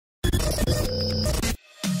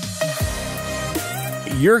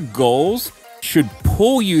Your goals should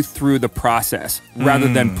pull you through the process rather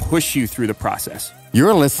than push you through the process.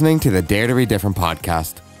 You're listening to the Dare to Be Different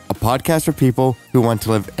podcast, a podcast for people who want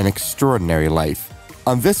to live an extraordinary life.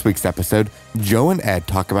 On this week's episode, Joe and Ed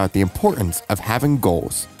talk about the importance of having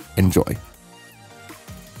goals. Enjoy.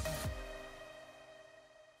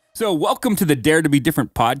 So welcome to the Dare to Be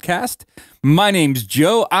Different podcast. My name's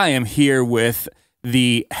Joe. I am here with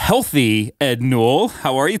the healthy Ed Newell.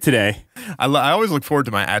 How are you today? I always look forward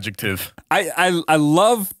to my adjective. I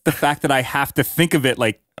love the fact that I have to think of it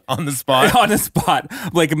like on the spot. On the spot.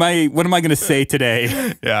 Like, what am I going to say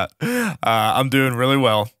today? Yeah. I'm doing really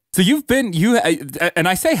well. So and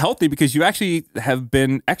I say healthy because you actually have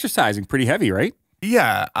been exercising pretty heavy, right?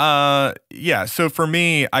 Yeah. Yeah. So for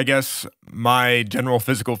me, I guess my general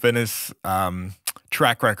physical fitness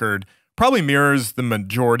track record probably mirrors the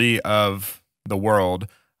majority of the world.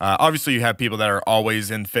 Obviously, you have people that are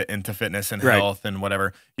always into fitness and health and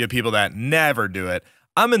whatever. You have people that never do it.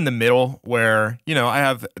 I'm in the middle where, I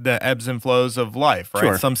have the ebbs and flows of life, right?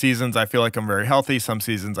 Sure. Some seasons I feel like I'm very healthy. Some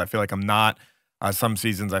seasons I feel like I'm not. Some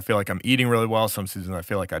seasons I feel like I'm eating really well. Some seasons I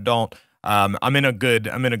feel like I don't. I'm in a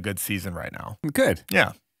good season right now. Good.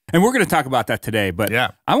 Yeah. And we're going to talk about that today, but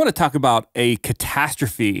yeah. I want to talk about a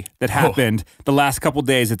catastrophe that happened the last couple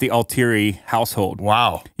days at the Altieri household.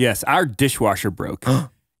 Wow. Yes, our dishwasher broke.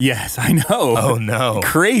 Yes, I know. Oh, no.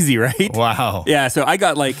 Crazy, right? Wow. Yeah, so I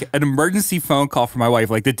got like an emergency phone call from my wife.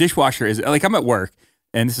 Like the dishwasher is, like I'm at work,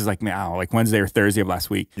 and this is like Wednesday or Thursday of last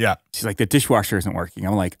week. Yeah. She's like, the dishwasher isn't working.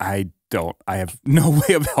 I'm like, I have no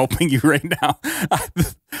way of helping you right now.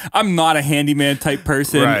 I'm not a handyman type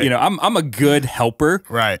person. Right. I'm a good helper.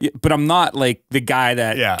 Right. But I'm not like the guy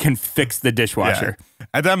that can fix the dishwasher. Yeah.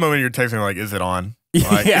 At that moment, you're texting like, is it on?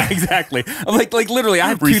 Like, yeah, exactly. I'm like literally, I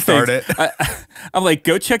have two restart things. it. I'm like,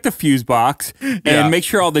 go check the fuse box and make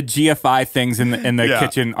sure all the GFI things in the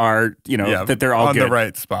kitchen are, that they're all on good. the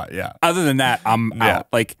right spot. Yeah. Other than that, I'm out.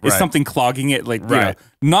 Like, is something clogging it? Like,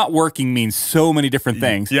 not working means so many different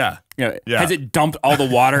things. Yeah. Has it dumped all the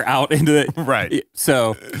water out into it? Right.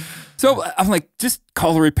 So I'm like, just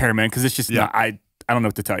call the repairman because it's just not, I don't know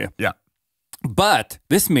what to tell you. Yeah. But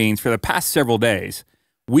this means for the past several days,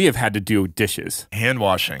 we have had to do dishes. Hand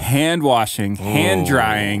washing, hand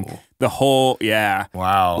drying, the whole,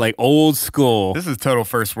 Wow. Like old school. This is total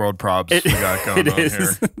first world probs we got going on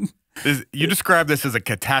here. You describe this as a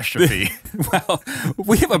catastrophe. Well,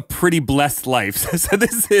 we have a pretty blessed life. So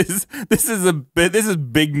this is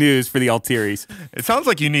big news for the Altieris. It sounds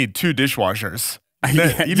like you need 2 dishwashers.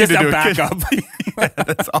 You need to do a backup.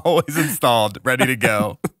 That's always installed, ready to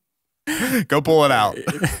go. Go pull it out.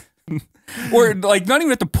 Or like not even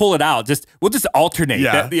have to pull it out. We'll just alternate.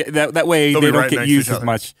 Yeah. That way they don't get used as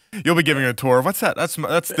much. You'll be giving a tour. What's that?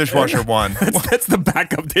 That's dishwasher 1. That's the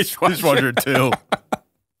backup dishwasher. Dishwasher 2.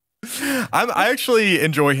 I actually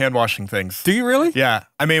enjoy hand washing things. Do you really? Yeah.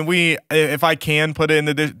 I mean, if I can put it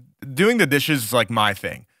in doing the dishes is like my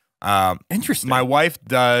thing. Interesting. My wife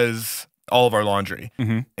does all of our laundry.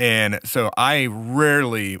 And so I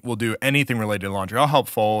rarely will do anything related to laundry. I'll help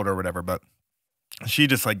fold or whatever, but she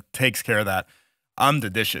just like takes care of that. I'm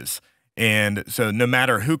the dishes. And so no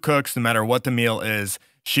matter who cooks, no matter what the meal is,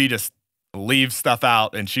 she just leaves stuff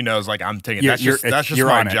out and she knows like I'm taking that's just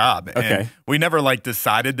my job. Okay. And we never like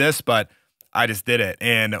decided this, but I just did it.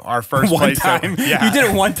 And our first one time. Yeah. You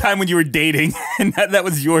did it one time when you were dating and that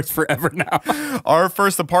was yours forever now. Our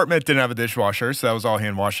first apartment didn't have a dishwasher, so that was all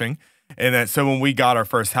hand washing. And then so when we got our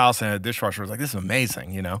first house and had a dishwasher, I was like, this is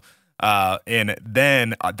amazing, and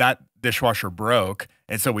then that dishwasher broke,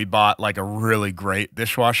 and so we bought like a really great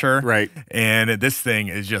dishwasher. Right. And this thing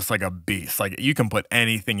is just like a beast. Like you can put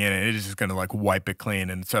anything in it, it's just gonna like wipe it clean.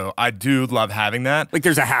 And so I do love having that. Like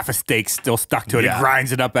there's a half a steak still stuck to it. It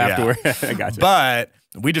grinds it up afterward. I gotcha. But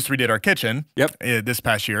we just redid our kitchen. Yep. This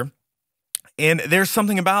past year, and there's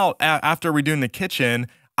something about after redoing the kitchen.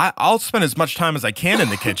 I'll spend as much time as I can in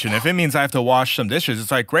the kitchen. If it means I have to wash some dishes, it's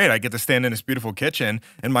like, great, I get to stand in this beautiful kitchen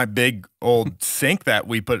in my big old sink that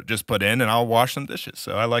we just put in, and I'll wash some dishes.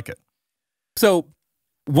 So I like it. So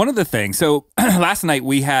one of the things, last night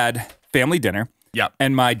we had family dinner. Yep.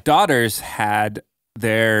 And my daughters had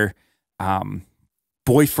their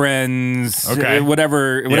boyfriends,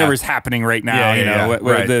 whatever's happening right now,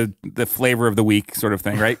 the flavor of the week sort of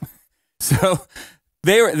thing, right? So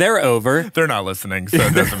they're over. They're not listening, so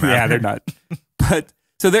it doesn't matter. Yeah, they're not. But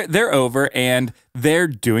so they're over and they're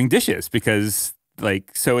doing dishes because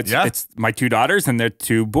it's my 2 daughters and their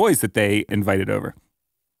 2 boys that they invited over.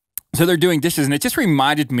 So they're doing dishes, and it just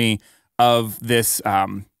reminded me of this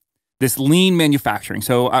this lean manufacturing.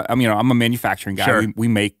 So I'm a manufacturing guy. Sure. We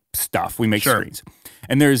make stuff. We make screens.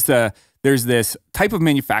 And there's this type of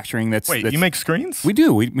manufacturing that's... Wait, you make screens? We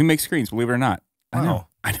do. We make screens, believe it or not. I know.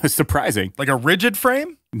 It's surprising. Like a rigid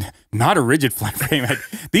frame? Not a rigid frame.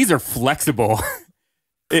 These are flexible.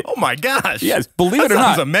 Oh my gosh. Yes, believe it or not.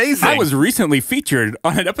 That sounds amazing. I was recently featured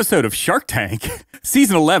on an episode of Shark Tank,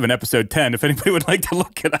 season 11, episode 10, if anybody would like to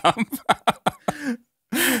look it up.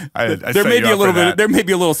 There may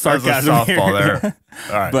be a little sarcasm softball here. there.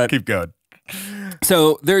 All right, but keep going.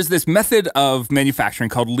 So there's this method of manufacturing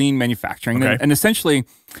called lean manufacturing. Okay. And essentially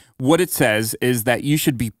what it says is that you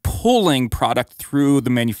should be pulling product through the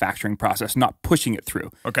manufacturing process, not pushing it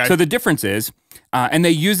through. Okay. So the difference is, and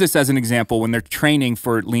they use this as an example when they're training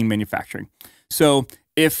for lean manufacturing. So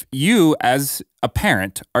if you, as a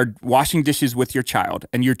parent, are washing dishes with your child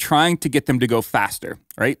and you're trying to get them to go faster,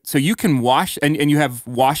 right? So you can wash, and you have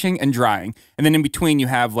washing and drying, and then in between you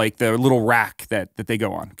have like the little rack that they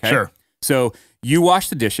go on, okay? Sure. So you wash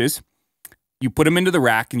the dishes, you put them into the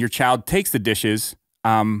rack, and your child takes the dishes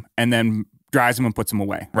and then dries them and puts them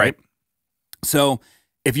away, right? So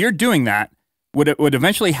if you're doing that, what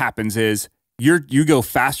eventually happens is you go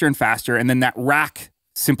faster and faster, and then that rack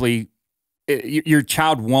simply... your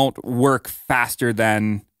child won't work faster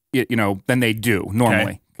than they do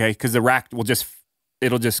normally, okay? Because the rack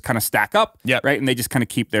it'll just kind of stack up, right? And they just kind of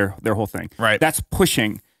keep their whole thing. Right. That's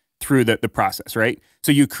pushing through the process, right?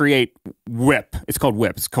 So you create WIP. It's called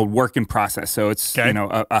WIP. It's called work in process. So it's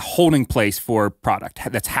a holding place for product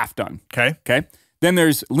that's half done. Okay. Then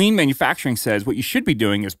there's lean manufacturing says what you should be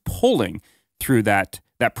doing is pulling through that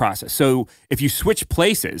process. So if you switch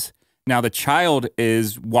places, now the child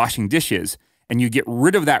is washing dishes and you get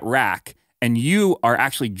rid of that rack and you are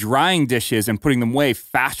actually drying dishes and putting them away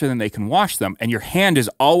faster than they can wash them, and your hand is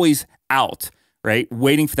always out, right,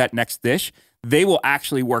 waiting for that next dish, they will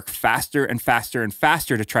actually work faster and faster and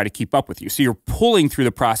faster to try to keep up with you. So you're pulling through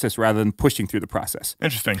the process rather than pushing through the process.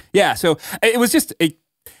 Interesting. Yeah, so it was just,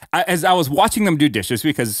 as I was watching them do dishes,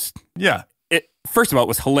 because first of all, it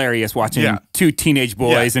was hilarious watching two teenage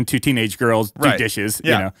boys and two teenage girls do dishes,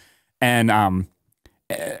 you know. And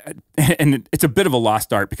it's a bit of a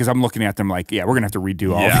lost art because I'm looking at them like, we're going to have to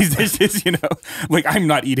redo all these dishes, you know. Like, I'm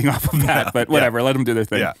not eating off of that, but whatever, let them do their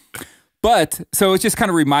thing. Yeah. But, so it just kind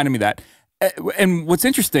of reminded me that. And what's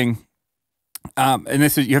interesting, and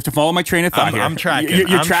this is, you have to follow my train of thought here. I'm tracking.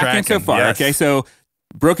 You're tracking so far, okay? So,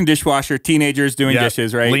 broken dishwasher, teenagers doing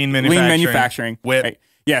dishes, right? Lean manufacturing. WIP. Right?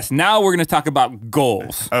 Yes, now we're going to talk about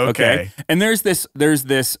goals, okay? And there's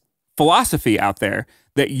this philosophy out there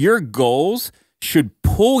that your goals should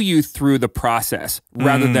pull you through the process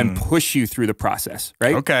rather than push you through the process,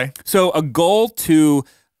 right? Okay. So a goal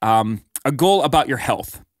about your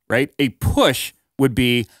health, right? A push would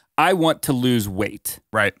be, I want to lose weight.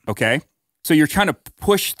 Right. Okay. So you're trying to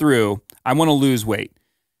push through, I want to lose weight.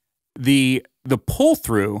 The pull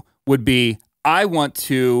through would be, I want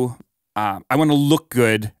to look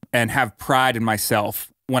good and have pride in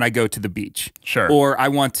myself when I go to the beach. Sure. Or I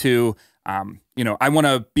want to, I want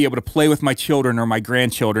to be able to play with my children or my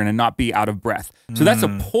grandchildren and not be out of breath. So that's a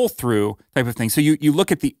pull through type of thing. So you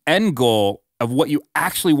look at the end goal of what you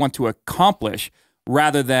actually want to accomplish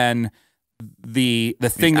rather than the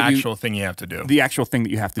actual thing you have to do. The actual thing that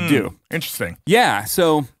you have to do. Interesting. Yeah.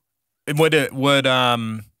 So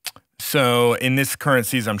so in this current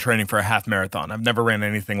season, I'm training for a half marathon. I've never ran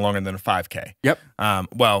anything longer than a 5K. Yep.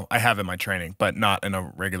 Well, I have in my training, but not in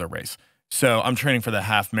a regular race. So I'm training for the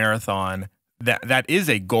half marathon. That is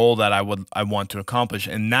a goal that I want to accomplish,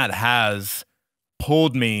 and that has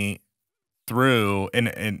pulled me through.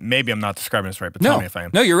 And maybe I'm not describing this right, but tell me if I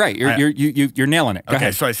am. No, you're right. You're nailing it. Go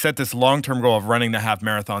ahead. So I set this long-term goal of running the half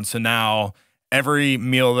marathon. So now every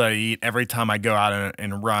meal that I eat, every time I go out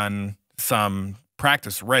and run some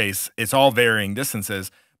practice race, it's all varying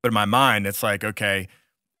distances. But in my mind, it's like, okay,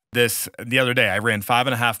 the other day I ran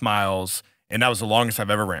 5.5 miles. And that was the longest I've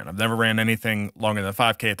ever ran. I've never ran anything longer than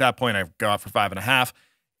 5K. At that point, I go out for 5.5.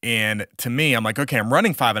 And to me, I'm like, okay, I'm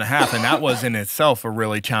running 5.5. And that was in itself a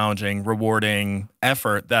really challenging, rewarding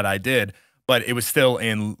effort that I did. But it was still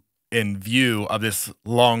in view of this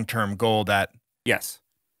long-term goal that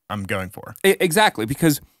I'm going for. Exactly.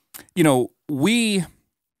 Because, when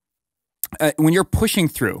you're pushing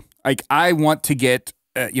through, like I want to get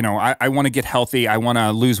I want to get healthy. I want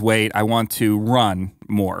to lose weight. I want to run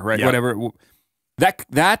more, right? Yep. Whatever.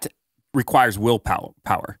 That requires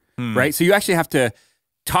willpower, right? So you actually have to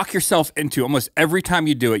talk yourself into, almost every time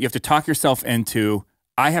you do it, you have to talk yourself into,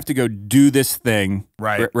 I have to go do this thing,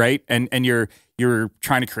 right? And you're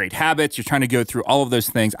trying to create habits. You're trying to go through all of those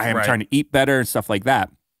things. I am trying to eat better and stuff like that.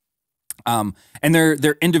 And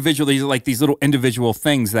they're individually like these little individual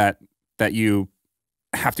things that you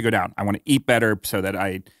have to go down. I want to eat better so that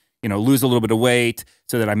I, lose a little bit of weight,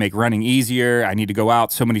 so that I make running easier. I need to go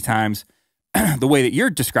out so many times. The way that you're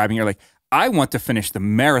describing, you're like, I want to finish the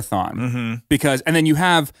marathon because, and then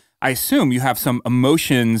I assume you have some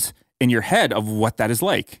emotions in your head of what that is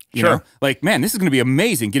like. You know? Like, man, this is going to be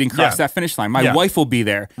amazing getting across that finish line. My wife will be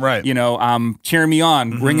there, right? Cheering me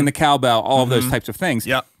on, ringing the cowbell, all of those types of things.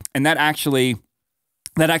 Yeah. And that actually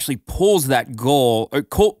pulls that goal, or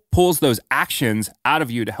pulls those actions out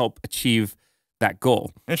of you to help achieve that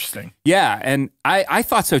goal. Interesting. Yeah, and I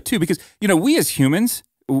thought so too, because we as humans,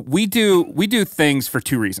 we do things for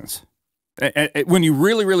two reasons. When you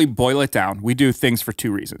really, really boil it down, we do things for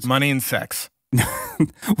two reasons: money and sex.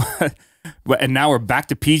 And now we're back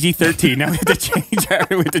to PG-13. Now we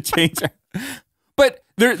have to change. But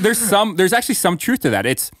there's actually some truth to that.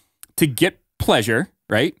 It's to get pleasure,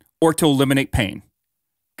 right, or to eliminate pain.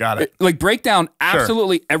 Got it. Like, break down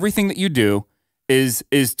absolutely everything that you do is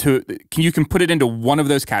you can put it into one of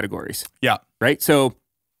those categories. Yeah. Right. So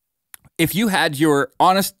if you had your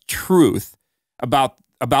honest truth about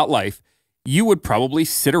life, you would probably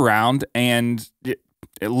sit around and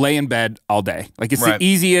lay in bed all day. Like, it's the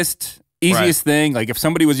easiest thing. Like, if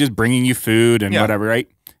somebody was just bringing you food and whatever, right?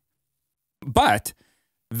 But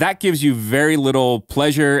that gives you very little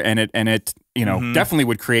pleasure, and it definitely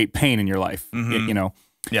would create pain in your life.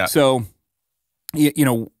 Yeah. So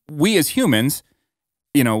we as humans,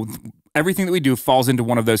 everything that we do falls into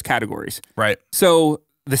one of those categories. Right. So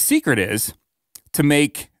the secret is to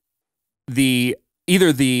make it's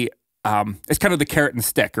kind of the carrot and the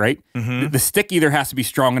stick, right? The stick either has to be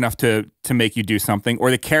strong enough to make you do something,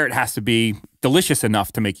 or the carrot has to be delicious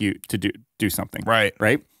enough to make you do something. Right.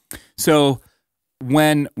 Right. So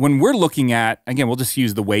when we're looking at, again, we'll just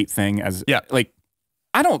use the weight thing as like,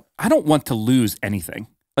 I don't want to lose anything.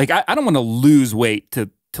 Like, I don't want to lose weight to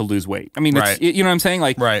lose weight. I mean, you know what I'm saying?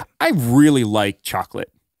 Like, I really like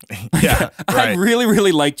chocolate. Yeah. I really,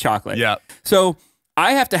 really like chocolate. Yeah. So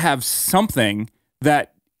I have to have something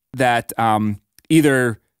that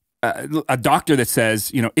either a doctor that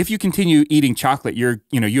says, if you continue eating chocolate, you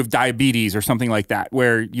have diabetes or something like that,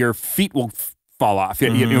 where your feet will fall off,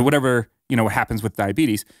 whatever, what happens with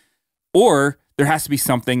diabetes. Or there has to be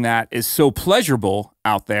something that is so pleasurable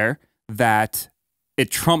out there that it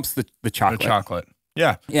trumps the chocolate. The chocolate.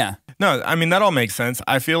 Yeah. Yeah. No, I mean, that all makes sense.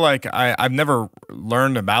 I feel like I've never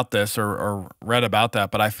learned about this or read about that,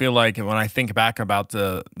 but I feel like when I think back about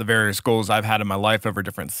the various goals I've had in my life over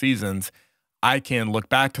different seasons, I can look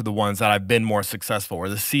back to the ones that I've been more successful, or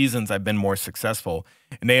the seasons I've been more successful,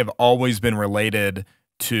 and they have always been related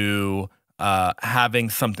to having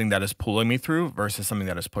something that is pulling me through versus something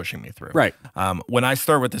that is pushing me through. Right. When I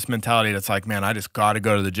start with this mentality that's like, man, I just got to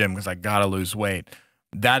go to the gym because I got to lose weight,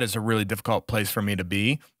 that is a really difficult place for me to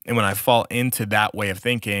be. And when I fall into that way of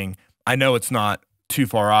thinking, I know it's not too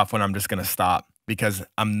far off when I'm just going to stop, because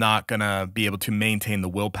I'm not going to be able to maintain the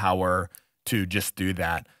willpower to just do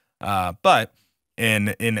that. But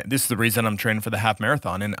this is the reason I'm training for the half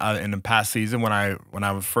marathon. And in the past season, when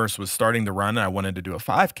I first was starting to run and I wanted to do a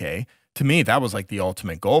 5K, to me, that was like the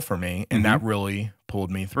ultimate goal for me. And that really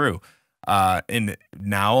pulled me through. And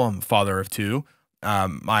now I'm a father of two.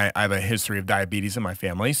 I have a history of diabetes in my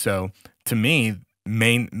family. So to me,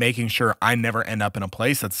 making sure I never end up in a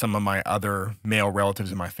place that some of my other male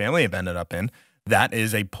relatives in my family have ended up in, that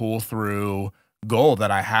is a pull through goal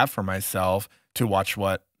that I have for myself, to watch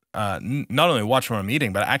not only watch what I'm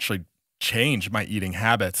eating, but actually change my eating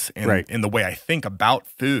habits in the way I think about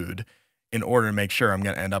food, in order to make sure I'm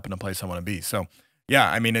going to end up in a place I want to be. So yeah,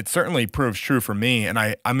 I mean, it certainly proves true for me. And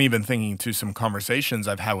I'm even thinking to some conversations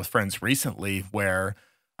I've had with friends recently where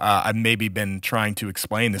I've maybe been trying to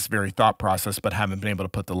explain this very thought process, but haven't been able to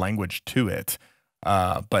put the language to it.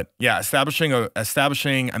 But yeah, establishing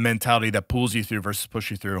a mentality that pulls you through versus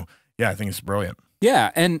push you through. Yeah, I think it's brilliant.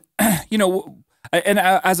 Yeah. And, and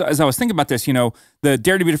as I was thinking about this, the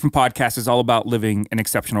Dare to Be Different podcast is all about living an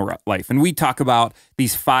exceptional life. And we talk about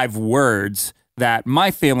these 5 words that my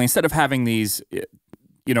family, instead of having these,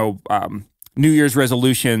 New Year's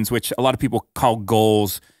resolutions, which a lot of people call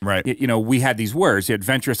goals, right? We had these words: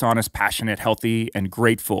 adventurous, honest, passionate, healthy, and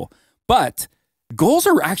grateful. But goals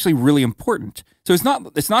are actually really important. So it's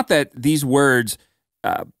not that these words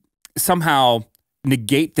somehow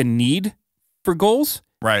negate the need for goals.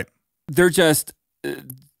 Right. They're just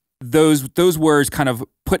those words kind of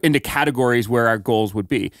put into categories where our goals would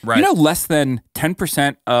be. Right. Less than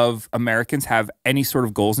 10% of Americans have any sort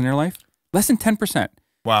of goals in their life. Less than 10%.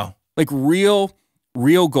 Wow. Like real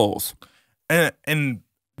goals. And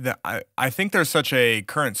I think there's such a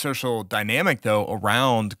current social dynamic though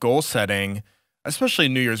around goal setting, especially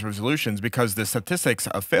New Year's resolutions, because the statistics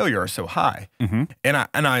of failure are so high. And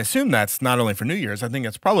I assume that's not only for New Year's. I think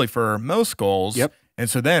it's probably for most goals. Yep. And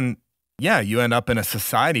so then, yeah, you end up in a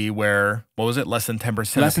society where, what was it, less than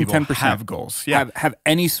 10% of people have goals. Yeah, have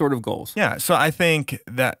any sort of goals. Yeah, so I think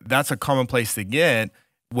that that's a common place to get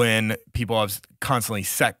when people have constantly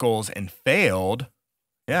set goals and failed.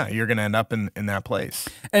 Yeah, you're going to end up in that place.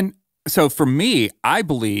 And so for me, I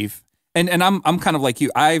believe, and I'm kind of like you.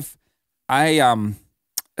 I have,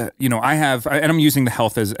 and I'm using the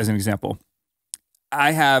health as an example.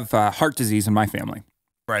 I have heart disease in my family.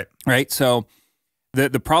 Right. So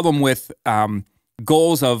the problem with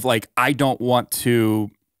goals of like, I don't want to,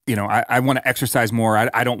 I want to exercise more.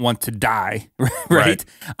 I don't want to die. Right.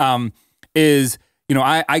 Is,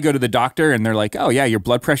 I go to the doctor and they're like, oh yeah, your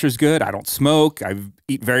blood pressure's good. I don't smoke. I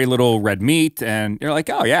eat very little red meat. And you're like,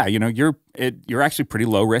 oh yeah, you're actually pretty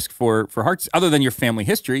low risk for hearts. Other than your family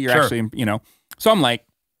history, you're actually, So I'm like,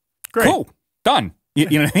 great, cool, done. You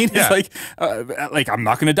know what I mean? Yeah. It's like I'm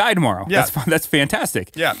not going to die tomorrow. Yeah. That's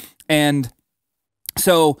fantastic. Yeah. And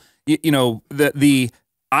so the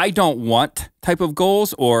I don't want type of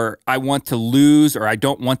goals, or I want to lose, or I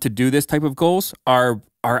don't want to do this type of goals are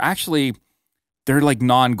actually, they're like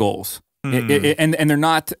non-goals, and they're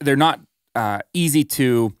not easy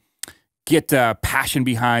to get passion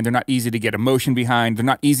behind. They're not easy to get emotion behind. They're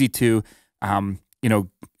not easy to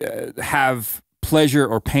have pleasure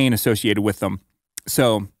or pain associated with them.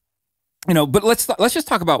 So, but let's just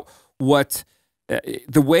talk about what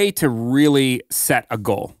the way to really set a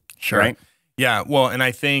goal. Sure. Right? Yeah. Well, and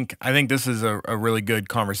I think this is a really good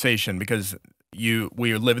conversation, because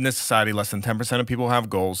we live in this society. Less than 10% of people have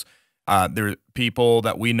goals. There are people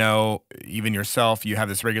that we know, even yourself, you have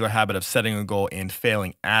this regular habit of setting a goal and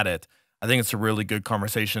failing at it. I think it's a really good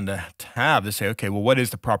conversation to have, to say, okay, well, what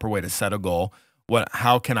is the proper way to set a goal?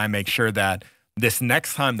 How can I make sure that this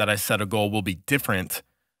next time that I set a goal will be different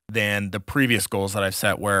than the previous goals that I've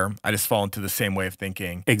set, where I just fall into the same way of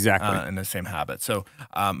thinking. Exactly. And the same habit. So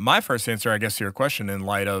my first answer, I guess, to your question, in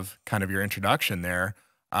light of kind of your introduction there,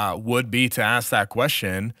 would be to ask that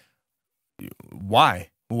question, why?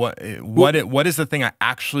 What is the thing I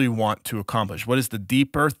actually want to accomplish? What is the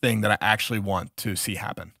deeper thing that I actually want to see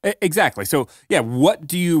happen? Exactly. So yeah, what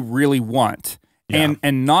do you really want? Yeah.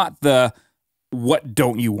 And not the what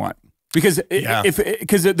don't you want? Because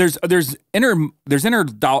there's inner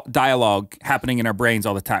dialogue happening in our brains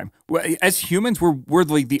all the time. As humans, we're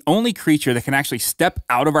like the only creature that can actually step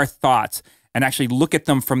out of our thoughts and actually look at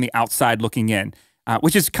them from the outside looking in,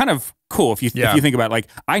 which is kind of cool if you think about it. Like,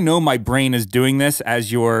 I know my brain is doing this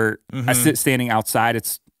as you're standing outside.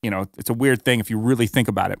 It's it's a weird thing if you really think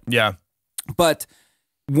about it. Yeah. But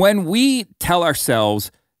when we tell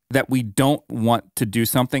ourselves that we don't want to do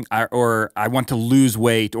something, or I want to lose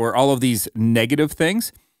weight, or all of these negative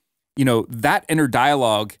things, that inner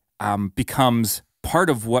dialogue becomes part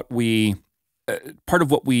of what we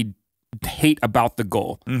hate about the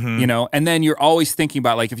goal. And then you're always thinking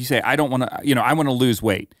about, like, if you say, I don't want to, I want to lose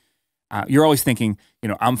weight, you're always thinking,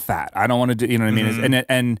 I'm fat. I don't want to do, what I mean?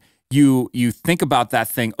 And you think about that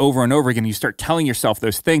thing over and over again. And you start telling yourself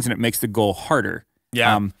those things, and it makes the goal harder.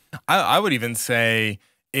 Yeah. I would even say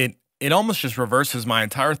it almost just reverses my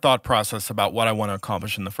entire thought process about what I want to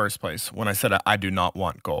accomplish in the first place when I said I do not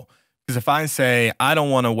want goal. Because if I say I don't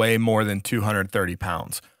want to weigh more than 230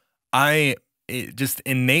 pounds, just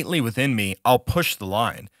innately within me, I'll push the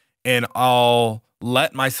line and I'll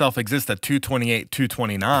let myself exist at 228,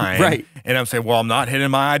 229. Right. And I'm saying, well, I'm not hitting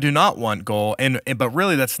my I do not want goal. But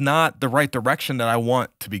really, that's not the right direction that I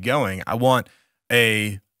want to be going. I want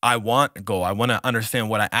a goal. I want to understand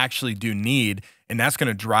what I actually do need, and that's going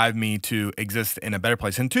to drive me to exist in a better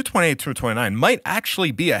place. And 228, 229 might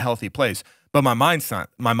actually be a healthy place, but my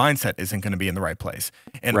mindset isn't going to be in the right place.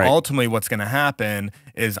 And ultimately what's going to happen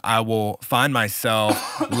is I will find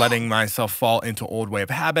myself letting myself fall into old way of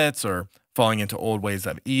habits, or falling into old ways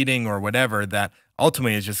of eating, or whatever, that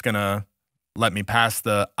ultimately is just going to let me pass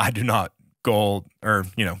the I do not goal, or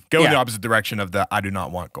go in the opposite direction of the I do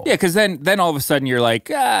not want goal. Yeah, because then all of a sudden you're like,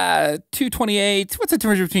 228. What's the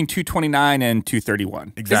difference between 229 and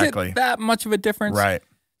 231? Exactly. Is it that much of a difference? Right.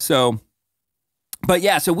 So, but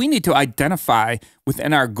yeah, so we need to identify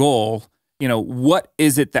within our goal, what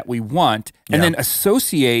is it that we want, and then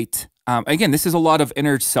associate. Again, this is a lot of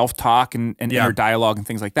inner self-talk and inner dialogue and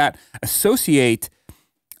things like that. Associate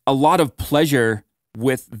a lot of pleasure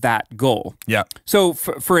with that goal. Yeah. So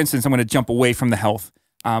for instance, I'm going to jump away from the health.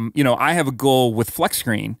 I have a goal with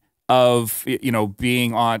FlexScreen of,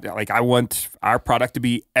 being on, like, I want our product to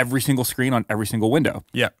be every single screen on every single window.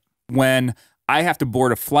 Yeah. When I have to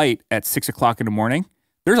board a flight at 6 o'clock in the morning,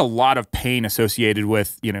 there's a lot of pain associated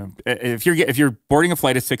with, if you're boarding a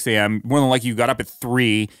flight at 6 a.m., more than likely you got up at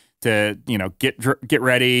 3 to, get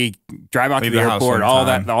ready, drive out to the airport, all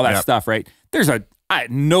that stuff, right?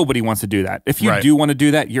 Nobody wants to do that. If you do want to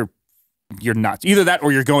do that, you're nuts. Either that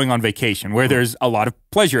or you're going on vacation where there's a lot of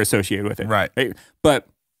pleasure associated with it. Right. But,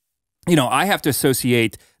 I have to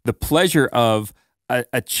associate the pleasure of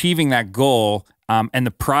achieving that goal and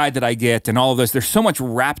the pride that I get and all of this. There's so much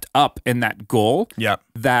wrapped up in that goal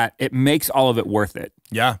that it makes all of it worth it.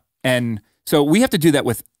 Yeah. And so we have to do that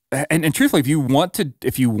with, and truthfully, if you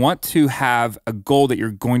want to have a goal that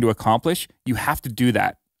you're going to accomplish, you have to do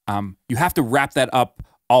that. You have to wrap that up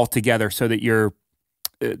all together so that you're,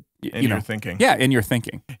 your thinking. Yeah, in your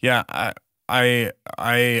thinking. Yeah, I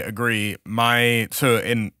agree. So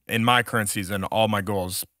in my current season, all my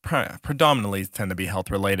goals predominantly tend to be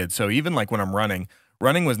health related. So even like when I'm running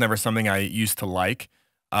was never something I used to like.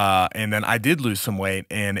 And then I did lose some weight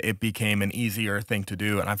and it became an easier thing to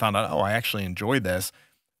do. And I found out, I actually enjoyed this.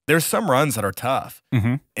 There's some runs that are tough.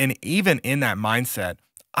 Mm-hmm. And even in that mindset,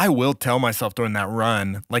 I will tell myself during that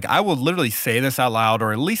run, like I will literally say this out loud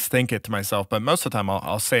or at least think it to myself. But most of the time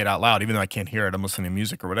I'll say it out loud, even though I can't hear it. I'm listening to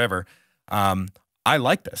music or whatever. I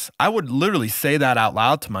like this. I would literally say that out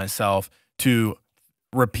loud to myself to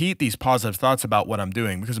repeat these positive thoughts about what I'm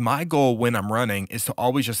doing, because my goal when I'm running is to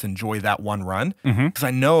always just enjoy that one run. Because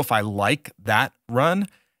I know if I like that run,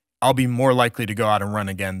 I'll be more likely to go out and run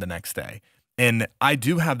again the next day. And I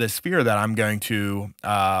do have this fear that I'm going to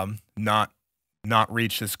not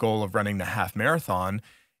reach this goal of running the half marathon.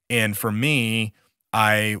 And for me,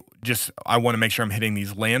 I want to make sure I'm hitting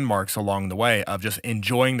these landmarks along the way of just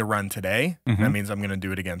enjoying the run today. That means I'm going to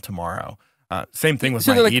do it again tomorrow. Same thing with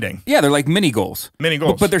my eating. Yeah, they're like mini goals.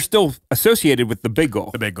 But they're still associated with the big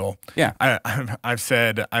goal. The big goal. Yeah. I've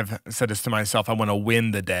said this to myself. I want to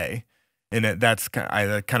win the day. And that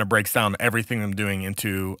kind of breaks down everything I'm doing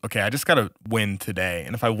into, okay, I just got to win today.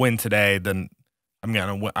 And if I win today, then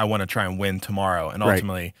I want to try and win tomorrow. And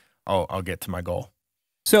ultimately, I'll get to my goal.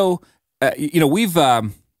 So, we've, do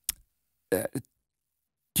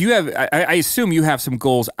you have, I assume you have some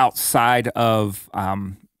goals outside of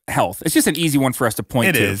health. It's just an easy one for us to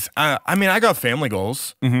point to. It is. I got family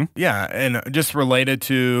goals. Yeah. And just related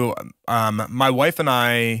to my wife and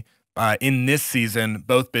I, in this season,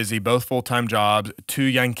 both busy, both full-time jobs, 2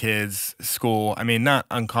 young kids, school. Not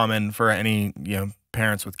uncommon for any,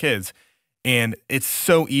 parents with kids. And it's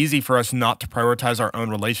so easy for us not to prioritize our own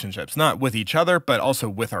relationships, not with each other, but also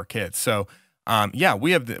with our kids. So,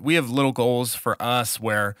 we have little goals for us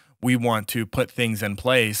where we want to put things in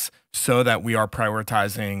place so that we are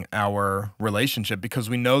prioritizing our relationship, because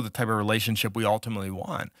we know the type of relationship we ultimately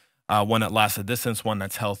want. One that lasts a distance, one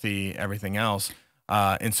that's healthy, everything else.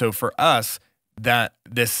 And so for us, that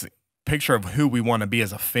this picture of who we want to be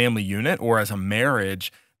as a family unit or as a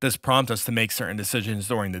marriage does prompt us to make certain decisions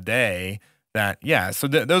during the day that, so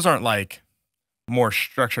those aren't like more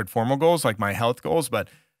structured formal goals like my health goals, but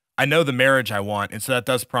I know the marriage I want. And so that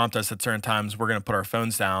does prompt us at certain times, we're going to put our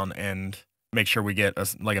phones down and make sure we get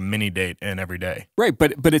like a mini date in every day. Right.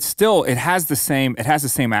 But it's still, it has the same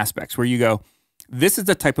aspects where you go, this is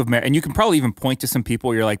the type of marriage, and you can probably even point to some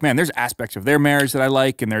people you're like, man, there's aspects of their marriage that I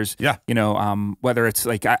like. And there's, whether it's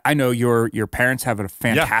like, I know your parents have a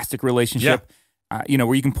fantastic relationship,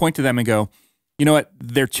 where you can point to them and go, you know what,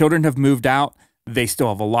 their children have moved out. They still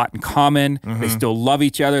have a lot in common. They still love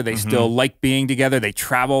each other. They still like being together. They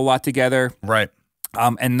travel a lot together. Right.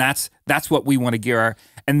 And that's what we want to gear our,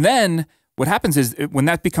 and then what happens is when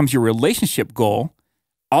that becomes your relationship goal,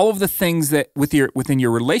 all of the things that within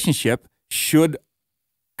your relationship should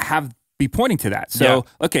be pointing to that. So,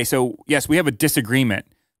 okay, so yes, we have a disagreement,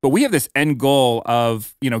 but we have this end goal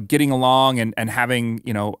of, getting along and having,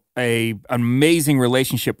 a amazing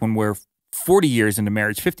relationship when we're 40 years into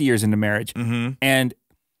marriage, 50 years into marriage. And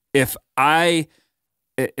if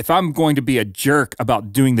I'm going to be a jerk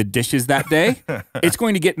about doing the dishes that day, it's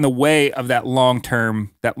going to get in the way of that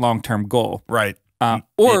long-term goal. Right.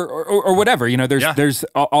 Or whatever, there's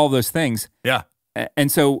all those things. Yeah.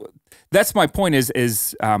 And so that's my point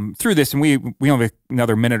is through this, and we only have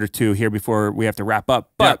another minute or two here before we have to wrap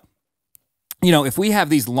up. But, if we have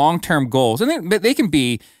these long-term goals, and they can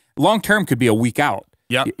be, long-term could be a week out.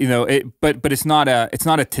 Yeah. But it's not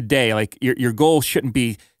a today. Like your goal shouldn't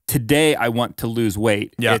be today I want to lose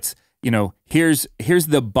weight. Yeah. It's, here's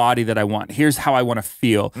the body that I want. Here's how I want to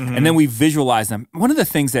feel. And then we visualize them. One of the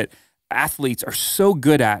things that athletes are so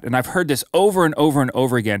good at, and I've heard this over and over and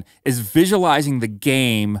over again, is visualizing the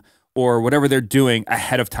game or whatever they're doing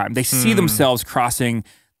ahead of time. They see themselves crossing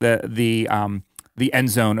the the end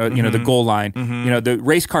zone, you know, the goal line. You know, the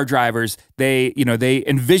race car drivers, they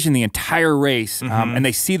envision the entire race and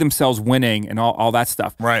they see themselves winning and all that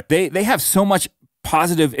stuff. Right. They have so much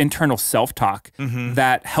positive internal self-talk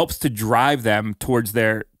that helps to drive them towards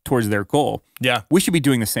their goal. Yeah. We should be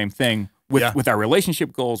doing the same thing with our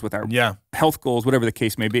relationship goals, with our health goals, whatever the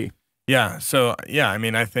case may be. Yeah. So, I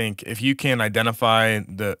mean, I think if you can identify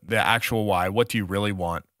the actual why, what do you really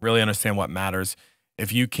want, really understand what matters,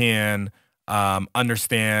 if you can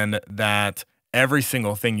understand that every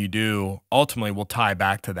single thing you do ultimately will tie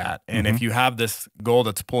back to that. And if you have this goal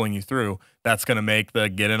that's pulling you through, that's going to make the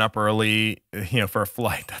getting up early, you know, for a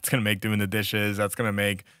flight, that's going to make doing the dishes, that's going to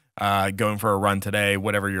make going for a run today,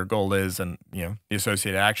 whatever your goal is, and, you know, the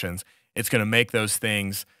associated actions, it's going to make those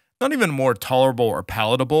things not even more tolerable or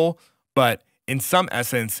palatable, but in some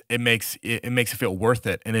essence, it makes it feel worth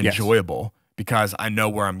it and enjoyable because I know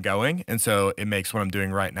where I'm going. And so it makes what I'm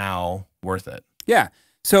doing right now worth it. Yeah.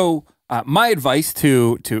 So my advice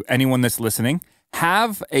to anyone that's listening,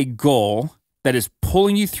 have a goal that is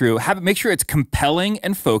pulling you through. Make sure it's compelling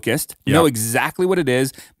and focused. Yep. Know exactly what it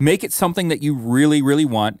is. Make it something that you really, really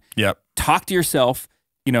want. Yep. Talk to yourself,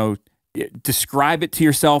 you know, describe it to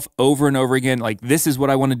yourself over and over again. Like, this is what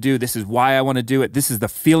I want to do. This is why I want to do it. This is the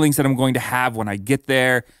feelings that I'm going to have when I get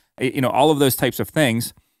there. You know, all of those types of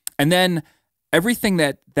things. And then everything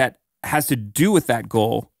that has to do with that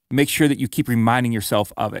goal, make sure that you keep reminding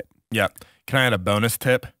yourself of it. Yep. Can I add a bonus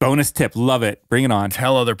tip? Bonus tip. Love it. Bring it on.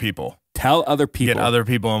 Tell other people. Tell other people. Get other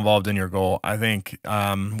people involved in your goal. I think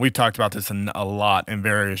we've talked about this a lot in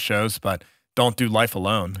various shows, but don't do life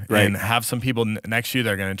alone. Right. And have some people next to you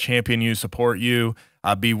that are going to champion you, support you,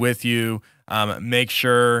 be with you. Make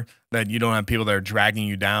sure that you don't have people that are dragging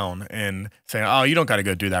you down and saying, oh, you don't got to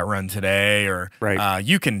go do that run today, or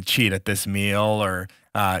you can cheat at this meal, or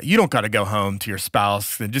you don't got to go home to your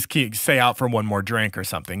spouse and just stay out for one more drink or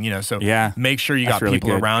something, you know. So make sure you got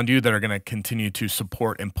people around you that are going to continue to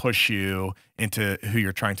support and push you into who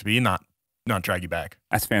you're trying to be, not drag you back.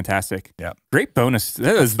 That's fantastic. Yeah. Great bonus.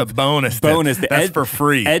 That was the bonus. That's for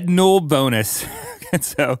free. Ed Newell bonus.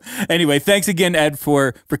 So anyway, thanks again, Ed,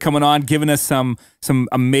 for coming on, giving us some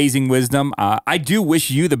amazing wisdom. I do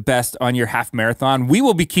wish you the best on your half marathon. We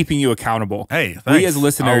will be keeping you accountable. Hey, thanks. We as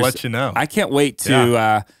listeners, I'll let you know. I can't wait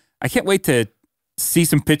to see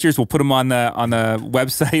some pictures. We'll put them on the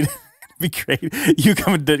website. It'd be great. You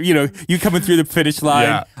coming through the finish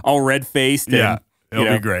line, all red faced. Yeah. It'll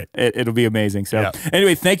be great. It'll be amazing. So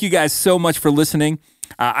anyway, thank you guys so much for listening.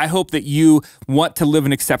 I hope that you want to live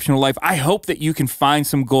an exceptional life. I hope that you can find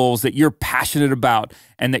some goals that you're passionate about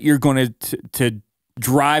and that you're going to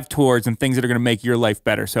drive towards, and things that are going to make your life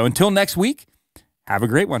better. So until next week, have a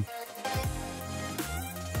great one.